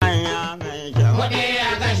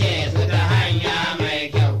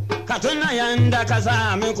da ka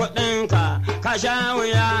sami kuɗinka, ka sha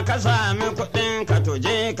wuya ka sami kuɗinka, to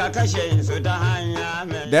je ka kashe su ta hanya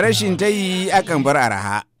mai. Da rashin tayi akan bar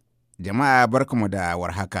araha. Jama'a barkamu da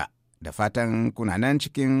warhaka, da fatan kuna nan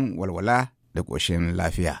cikin walwala da ƙoshin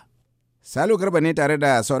lafiya. Salihu Garba ne tare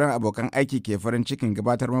da sauran abokan aiki ke farin cikin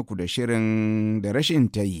gabatar muku da shirin da rashin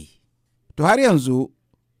tayi. To har yanzu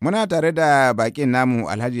muna tare da bakin namu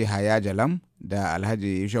Alhaji Haya Jalam da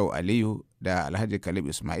Alhaji Shau Aliyu da Alhaji Kalib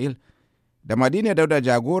Ismail da Madina Dauda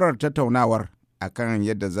jagorar tattaunawar akan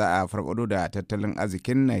yadda za a farfado da tattalin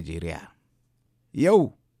arzikin Najeriya.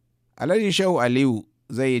 Yau Alhaji Shau Aliyu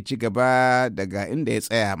zai ci gaba daga inda ya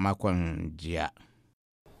tsaya makon jiya.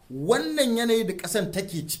 Wannan yanayi da ƙasan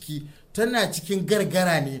take ciki tana cikin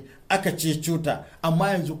gargara ne aka ce cuta, amma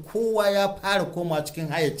yanzu kowa ya fara koma cikin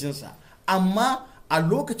hayyacinsa. Amma a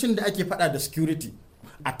lokacin da ake fada da security,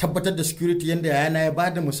 a tabbatar da security yadda yana ya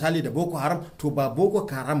ba da misali da Boko Haram, to ba Boko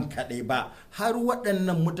Haram kaɗai ba, har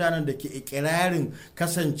waɗannan mutanen da ke ikirarin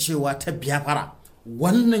kasancewa ta Biafra,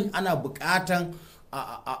 wannan ana buƙatan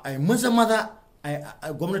a maza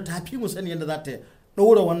gwamnati ta fi mu sani yadda za ta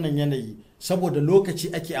ɗaura wannan yanayi, saboda lokaci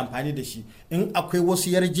ake amfani da shi. In akwai wasu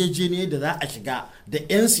yarjejeniya da za a shiga da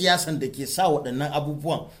 'yan siyasan da ke sa waɗannan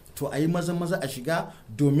abubuwan, to a yi maza a shiga,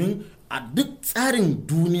 domin a duk tsarin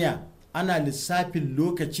duniya ana lissafin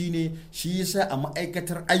lokaci ne. Shi yasa a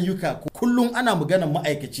ma'aikatar ayyuka kullum ana maganan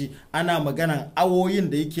ma'aikaci, ana maganan awoyin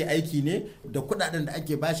da yake aiki ne da kuɗaɗen da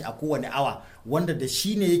ake bashi a kowane awa, wanda da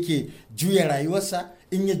shi ne yake juya rayuwarsa.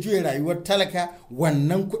 In ya juya rayuwar talaka,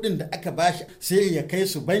 wannan kuɗin da aka bashi sai ya kai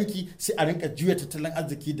su banki, sai a rinka juya tattalin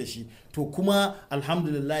arziki da shi. To kuma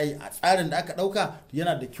alhamdulillah a tsarin da aka ɗauka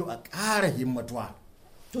yana da kyau a ƙara himmatuwa.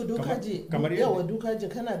 To dukaje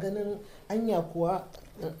kana ganin anya kuwa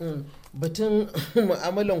batun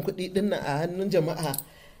mu'amalan kuɗi ɗin a hannun jama'a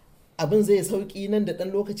abin zai sauƙi nan da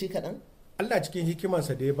ɗan lokaci kaɗan? Allah cikin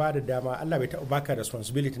hikimansa da ya ba da dama, Allah bai taɓa baka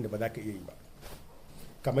responsibility da ba za ka iya yi ba.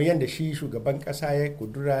 Kamar yadda shi shugaban kasa ya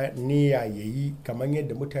kudura niyya ya yi, kamar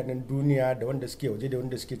yadda mutanen duniya da wanda suke waje da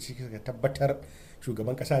wanda suke ciki suka tabbatar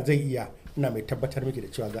shugaban kasa zai iya, ina mai tabbatar miki da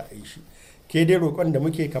cewa za a yi shi. Ke dai roƙon da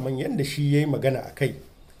muke, kamar yadda shi ya yi magana a kai,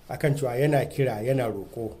 akan cewa yana kira yana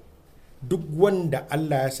roƙo duk wanda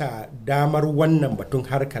Allah ya sa damar wannan batun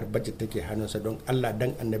harkar budget take hannunsa, don Allah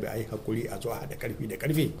dan annabi a yi hakuri, a zo a haɗa ƙarfi da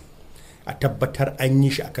ƙarfe a tabbatar an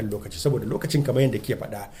yi shi akan lokaci, saboda lokacin kamar yadda ke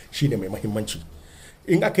faɗa shine mai muhimmanci.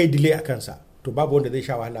 In aka yi delay a kansa, to babu wanda zai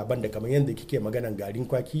sha wahala banda kamar yadda kike maganan garin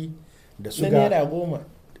kwaki da suga na naira 10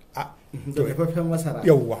 da dafaffen masara.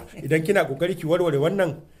 Yawwa, idan kina kokari ki warware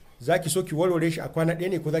wannan, zaki so ki warware shi a kwana ɗaya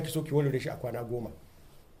ne ko zaki so ki warware shi a kwana 10?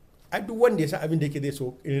 A duk wanda ya san abin da yake zai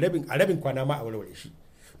so a rabin kwana ma a warware shi.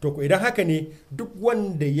 To ko idan haka ne, duk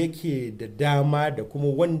wanda yake da dama da kuma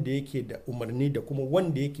wanda yake da umarni da kuma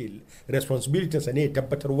wanda yake responsibility sa ne ya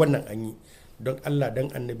tabbatar wannan an yi, don Allah dan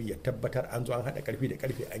annabi ya tabbatar an zo an haɗa ƙarfi da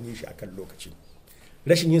ƙarfe an yi shi akan lokaci.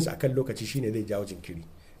 Rashin yinsa akan lokaci shine zai jawo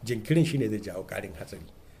jinkirin shine zai jawo ƙarin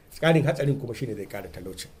hatsarin kuma shine zai ƙara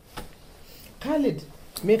talauci. Khalid,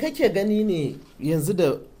 me kake gani ne yanzu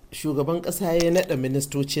da shugaban ƙasa ya naɗa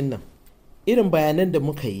ministocin nan? Irin bayanan da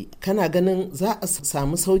muka yi, kana ganin za a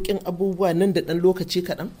samu sauƙin abubuwa nan da ɗan lokaci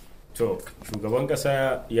kaɗan? To, shugaban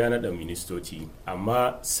ƙasa ya naɗa ministoci,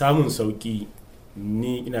 amma samun sauƙi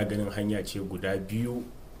ni ina ganin hanya ce guda biyu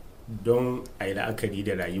don a yi la'akari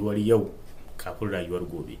da rayuwar yau kafin rayuwar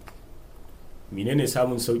gobe. Menene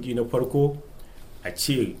samun sauki? Na farko, a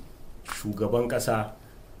ce shugaban kasa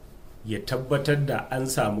ya tabbatar da an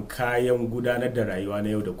samu kayan gudanar da rayuwa na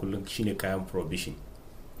yau da kullum, shine kayan provision.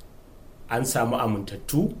 An samu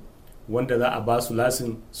amintattu wanda za a ba su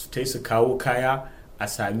lasin su tai su kawo kaya, a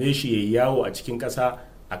same shi ya yawo a cikin kasa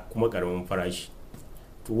a kuma karamin farashi.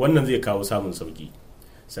 To wannan zai kawo samun sauki.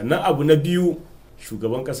 Sannan abu na biyu,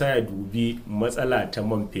 shugaban kasa ya dubi matsala ta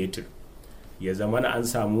man fetur, ya zama an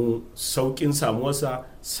samu saukin samuwarsa,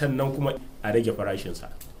 sannan kuma a rage farashinsa.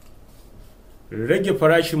 Rage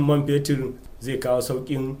farashin man fetur zai kawo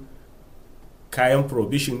saukin kayan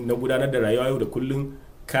provision na gudanar da rayuwa yau da kullum,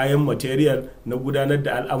 kayan material na gudanar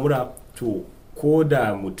da al'amura. To ko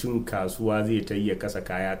da mutum kasuwa zai ta ya kasa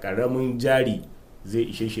kaya, karamin jari zai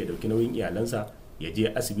ishe shi ya dauki nauyin iyalansa, ya je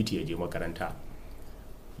asibiti, ya je makaranta,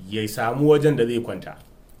 ya samu wajen da zai kwanta.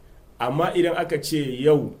 Amma idan aka ce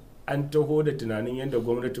yau an taho da tunanin yadda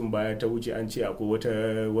gwamnatin baya ta wuce, an ce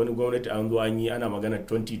akwai wani gwamnati an zo an yi ana magana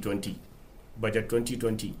 2020 budget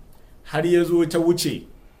 2020, har ya zo ta wuce,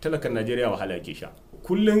 talakan Najeriya wahala ke sha.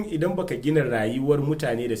 Kullum idan baka gina rayuwar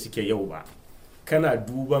mutane da suke yau ba, kana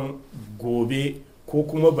duban gobe ko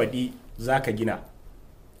kuma baɗi za ka gina,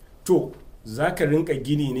 to za ka rinka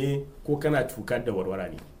gini ne ko kana tukar da warwara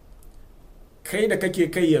ne. kai da kake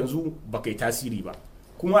kai yanzu ba kai tasiri ba,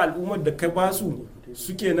 kuma al'ummar da ka ba su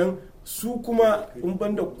suke nan su kuma in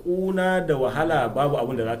banda ƙuna da wahala babu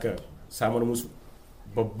abin da zaka samar musu.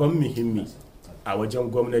 Babban muhimmi a wajen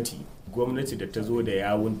gwamnati da ta zo da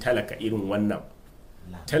yawun talaka irin wannan,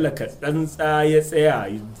 talaka tsantsa ya tsaya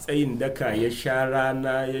tsayin daka, ya sha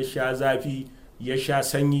rana, ya sha zafi, ya sha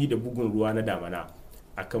sanyi da bugun ruwa na damana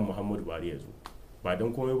akan Muhammadu Buhari ya zo, ba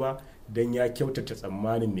don komai ba don ya kyautata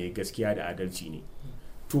tsammanin mai gaskiya da adalci ne.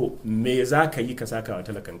 To me za ka yi ka saka wa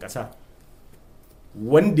talakan ƙasa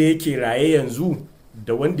wanda yake raye yanzu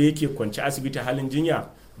da wanda yake kwanci asibiti halin jinya,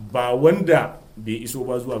 ba wanda bai iso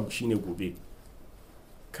ba zuwa shine gobe.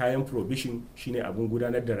 Kayan provision shine abin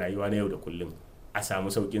gudanar da rayuwa na yau da kullum a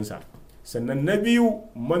samu saukinsa. Sannan na biyu,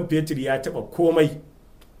 man fetur ya taba komai.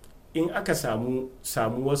 In aka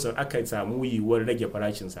samuwarsa aka samu yiwuwar rage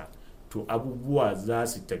farashinsa, to abubuwa za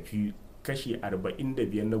su tafi kashi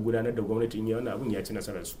 45 na gudanar da gwamnati in wannan abin ya ci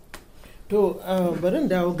nasararsu. To barin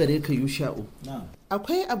dawo gare ka Yusha'u.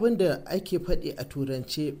 Akwai abin da ake faɗi a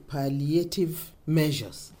turance palliative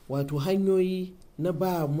measures, wato hanyoyi na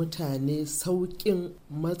ba mutane sauƙin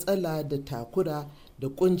matsala da takura da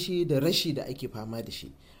kunci da rashi da ake fama da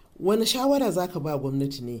shi. Wani shawara za ka ba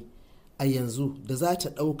gwamnati ne a yanzu da za ta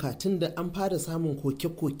ɗauka tun da an fara samun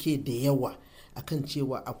koke-koke da yawa akan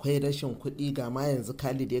cewa akwai rashin kuɗi, ga ma yanzu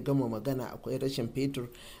Khalid ya gama magana, akwai rashin fetur,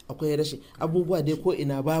 akwai rashin abubuwa dai ko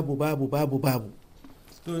ina babu.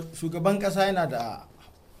 To shugaban ƙasa yana da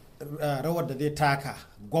rawar da zai taka,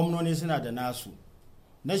 gwamnoni suna da nasu.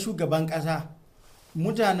 Na shugaban ƙasa,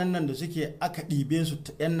 mutanen nan da suke aka ɗibe su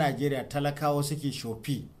 'yan Najeriya talakawa suke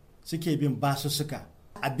shofi, suke bin basussuka,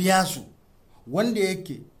 a biya su. Wanda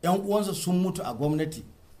yake 'yan uwansa sun mutu a gwamnati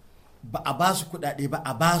ba a ba su kuɗaɗe ba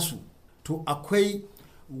a ba su. To akwai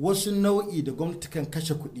wasu nau'i da gwamnati kan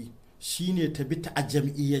kashe kuɗi, shine ta bi ta a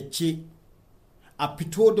jam'iyyace a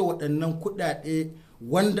fito da waɗannan kuɗaɗe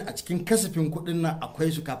wanda a cikin kasafin kuɗin nan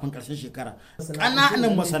akwai su kafin ƙarshen shekara.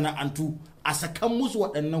 Ƙananan masana'antu a sakan musu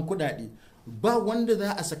waɗannan kuɗaɗe. Ba wanda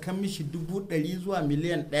za a sakan mishi 100,000 zuwa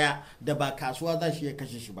miliyan 1 da ba kasuwa za shi ya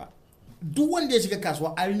kashe shi ba. Duk wanda ya shiga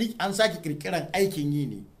kasuwa an sake kirkiran aikin yi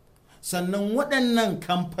ne. Sannan waɗannan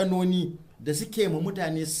kamfanoni da suke ma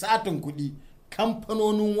mutane satin kuɗi,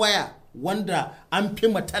 kamfanonin waya wanda an fi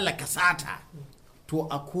matalaka sata, to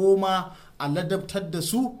a koma a ladabtar da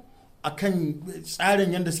su akan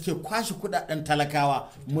tsarin yadda suke kwashe kudaden talakawa.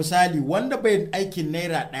 Misali, wanda bai aikin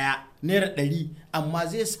naira 100 amma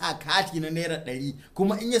zai sa kati na naira 100,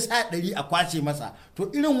 kuma in ya sa 100 a kwace masa. To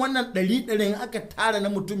irin wannan 100 aka tara na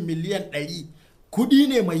mutum miliyan 100 kudi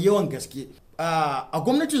ne mai yawan gaske. A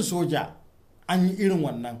gwamnatin soja an yi irin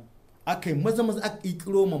wannan, aka yi maza aka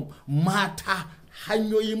ƙirƙiro mata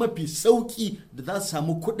hanyoyi mafi sauki da za su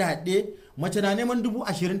samu kudade. Mace na neman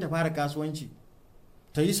 20,000 ta fara kasuwanci,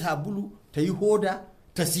 ta yi sabulu, ta yi hoda,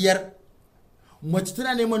 ta siyar. Mace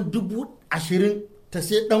tana neman 20,000 ta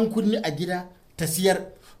sai dan kunni a gida, ta siyar.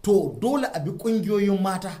 To dole a bi kungiyoyin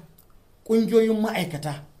mata, kungiyoyin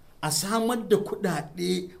ma'aikata, a samar da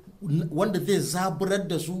kudade wanda zai zaburar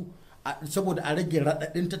da su, saboda a rage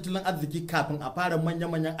raɗaɗin tattalin arziki kafin a fara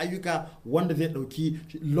manya-manyan ayyuka wanda zai ɗauki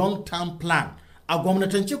long term plan. A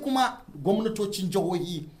gwamnatance kuma, gwamnatocin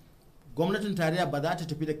jihohi, gwamnatin tarayya ba za ta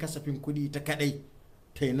tafi da kasafin kuɗi ta kaɗai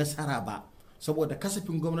ta yi nasara ba, saboda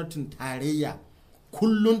kasafin gwamnatin tarayya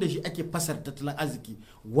kullum da shi ake fasar tattalin arziki,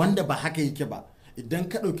 wanda ba haka yake ba. Idan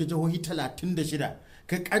ka ɗauki jihohi 36,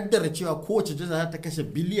 ka ƙaddara cewa kowace jiha za ta kashe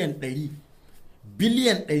biliyan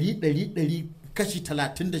 100 kashi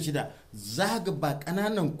 36, za ga ba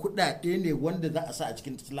ƙananan kuɗaɗe ne wanda za a sa a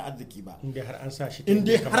cikin tattalin arziki ba, inda har an sa shi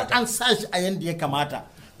a yanda ya kamata.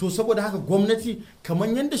 To saboda haka gwamnati, kamar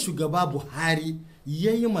yadda shugaba Buhari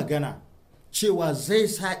ya yi magana cewa zai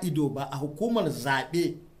sa ido ba a hukumar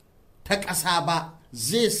zaɓe ta ƙasa ba,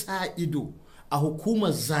 zai sa ido a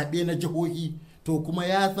hukumar zaɓe na jihohi, to kuma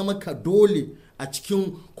ya zama ka dole a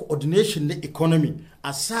cikin coordination na economy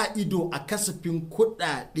a sa ido a kasafin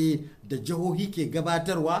kuɗaɗe da jihohi ke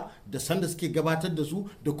gabatarwa da sanda suke gabatar da su,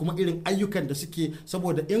 da kuma irin ayyukan da suke,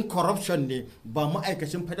 saboda in corruption ne ba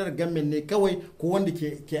ma'aikacin federal government ne kawai ko wanda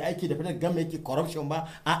ke aiki da federal government ke corruption ba,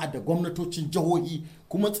 a'a da gwamnatocin jihohi.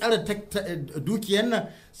 Kuma tsare dukiyan nan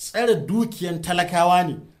tsare dukiyan talakawa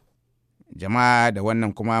ne. Jama'a, da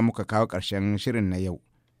wannan kuma muka kawo ƙarshen shirin na yau,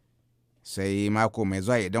 sai mako mai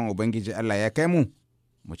zuwa idan Ubangiji Allah ya kai mu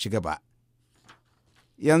ci gaba.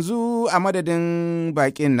 Yanzu a madadin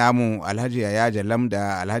bakin namu Alhaji Yaya Jalam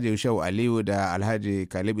da Alhaji Yushau Aliyu da Alhaji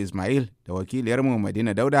Kalib Ismail da wakiliyarmu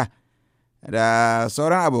Madina Dauda da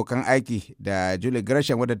sauran abokan aiki da Julie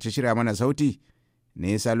Gresham wadda ta shirya mana sauti,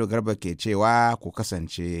 ne Salo Garba ke cewa ku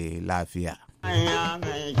kasance lafiya. hanya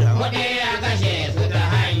mai kyau. Kuɗi a kashe su ta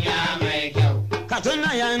hanya mai kyau. Ka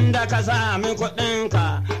tuna yanda ka sami kuɗinka,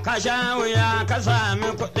 ka sha wuya ka sami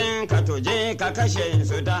kuɗinka, to je ka kashe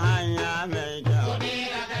su ta hanya mai